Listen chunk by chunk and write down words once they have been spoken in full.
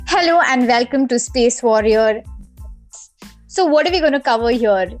Hello and welcome to Space Warrior. So, what are we going to cover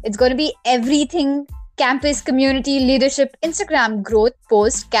here? It's going to be everything campus, community, leadership, Instagram growth,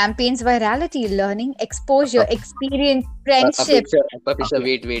 post, campaigns, virality, learning, exposure, experience, friendship. Papisha,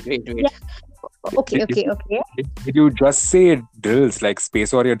 wait. Yeah. Okay, Did, okay, okay. did you just say drills, like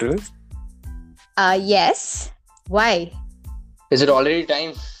Space Warrior drills? Yes. Why? Is it already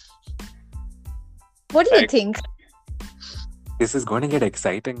time? What do you Like, think? this is going to get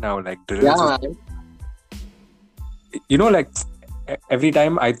exciting now. Like drills, Yeah, man. like every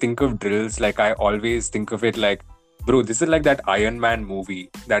time I think of drills, like I always think of it like, bro, this is like that Iron Man movie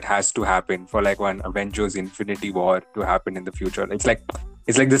that has to happen for like one Avengers Infinity War to happen in the future. It's like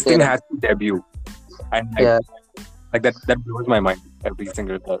this thing Yeah. has to debut, and Yeah. like that blows my mind every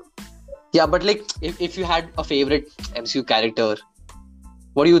single time. Yeah, but like if you had a favorite MCU character,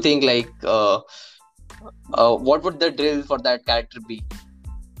 what do you think? What would the drill for that character be?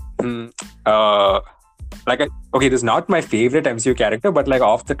 Hmm. Okay, this is not my favorite MCU character, but like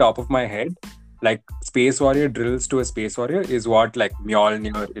off the top of my head, like Space Warrior drills to a Space Warrior is what like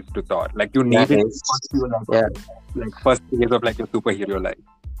Mjolnir is to Thor. Like you need it Nice. like first phase of like your superhero life.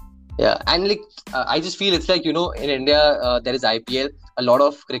 Yeah, and like I just feel it's like in India there is IPL. A lot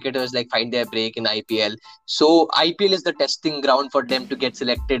of cricketers like find their break in IPL. So IPL is the testing ground for them to get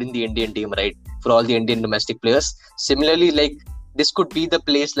selected in the Indian team, right? For all the Indian domestic players. Similarly, like this could be the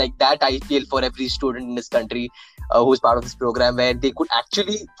place like that IPL for every student in this country who's part of this program, where they could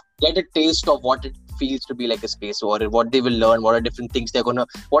actually get a taste of what it feels to be like a space warrior, what they will learn, what are different things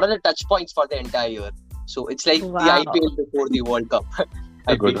what are the touch points for the entire year. So it's like the Wow. IPL before the World Cup.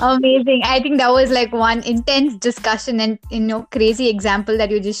 I Good. feel. Amazing. I think that was like one intense discussion and crazy example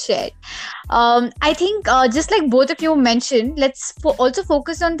that you just shared. I think just like both of you mentioned, let's also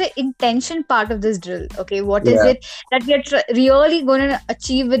focus on the intention part of this drill. Okay, what is Yeah. it that we are really going to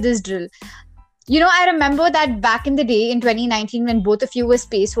achieve with this drill? I remember that back in the day in 2019 when both of you were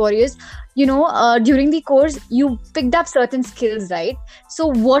space warriors, during the course you picked up certain skills, right? So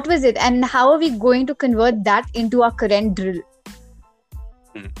what was it and how are we going to convert that into our current drill?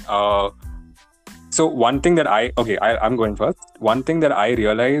 So one thing that I'm going first. One thing that I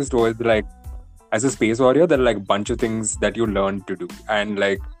realized was like, as a Space Warrior, there are like a bunch of things that you learn to do, and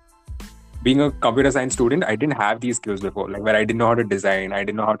like being a computer science student, I didn't have these skills before. Like where I didn't know how to design, I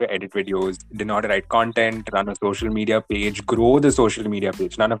didn't know how to edit videos, didn't know how to write content, run a social media page, grow the social media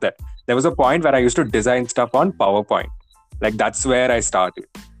page. None of that. There was a point where I used to design stuff on PowerPoint. Like that's where I started,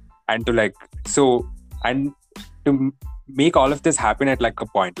 and to make all of this happen at like a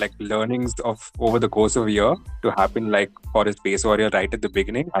point, like learnings of over the course of a year to happen like for a Space Warrior right at the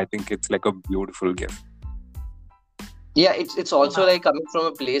beginning, I think it's like a beautiful gift. Yeah, it's also like coming from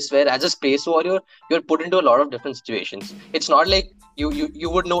a place where as a space warrior you're put into a lot of different situations. It's not like you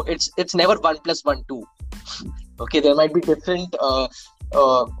would know it's never 1 + 1 2. Okay, there might be different combination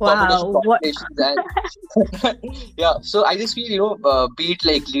Wow, what? combinations and yeah. So I just feel be it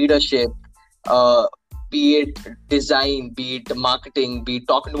like leadership, be it design, be it marketing, be it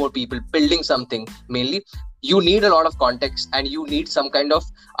talking to more people, building something. Mainly, you need a lot of context and you need some kind of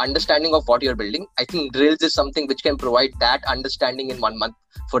understanding of what you're building. I think drills is something which can provide that understanding in 1 month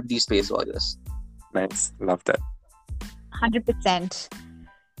for these space warriors. Nice, love that. 100%.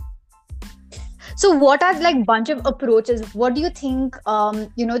 So what are like bunch of approaches? What do you think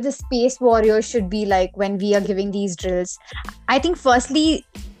the space warrior should be like when we are giving these drills? I think firstly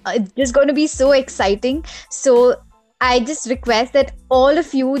it's just going to be so exciting. So I just request that all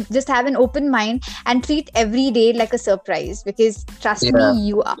of you just have an open mind and treat every day like a surprise, because trust Yeah. me,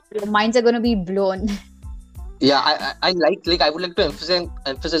 your minds are going to be blown. Yeah, I like I would like to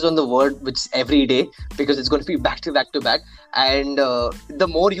emphasize on the word which is every day, because it's going to be back to back, and the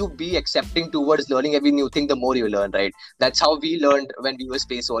more you be accepting towards learning every new thing, the more you learn, right? That's how we learned when we were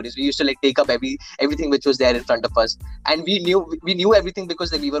space warriors. We used to like take up everything which was there in front of us, and we knew everything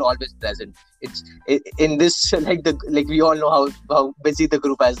because we were always present. In this like we all know how busy the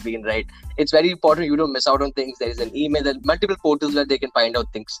group has been, right? It's very important you don't miss out on things. There is an email, there are multiple portals where they can find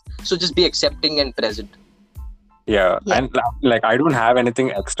out things. So just be accepting and present. Yeah, Yeah. and like I don't have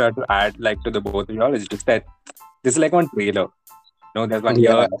anything extra to add like to the both of y'all. It's just that this is like one trailer. There's one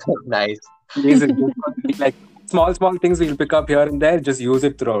Yeah, here. nice. Like small things we'll pick up here and there. Just use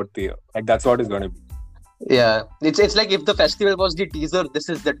it throughout the year. Like that's what it's going to be. Yeah, it's like if the festival was the teaser, this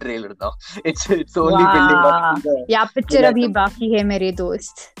is the trailer now. It's only building Wow. up. Yeah, picture abhi baki hai mere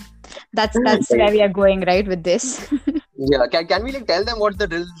dost. That's where we are going, right, with this. Yeah, can we like tell them what the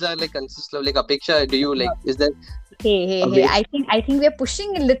drills are like consist of? Like Apeksha, do you like is there? Hey. Okay. I think we're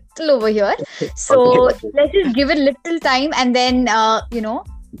pushing a little over here. So Okay. let's just give it a little time and then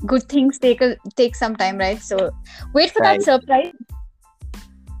good things take some time, right? So wait for that Right. surprise.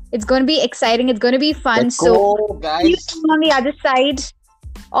 It's going to be exciting. It's going to be fun. Let's So go, see you guys. soon on the other side.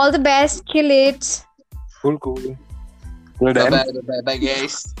 All the best. Kill it. Cool. Till Bye then. bye, bye bye,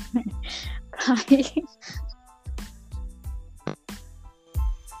 guys. Bye.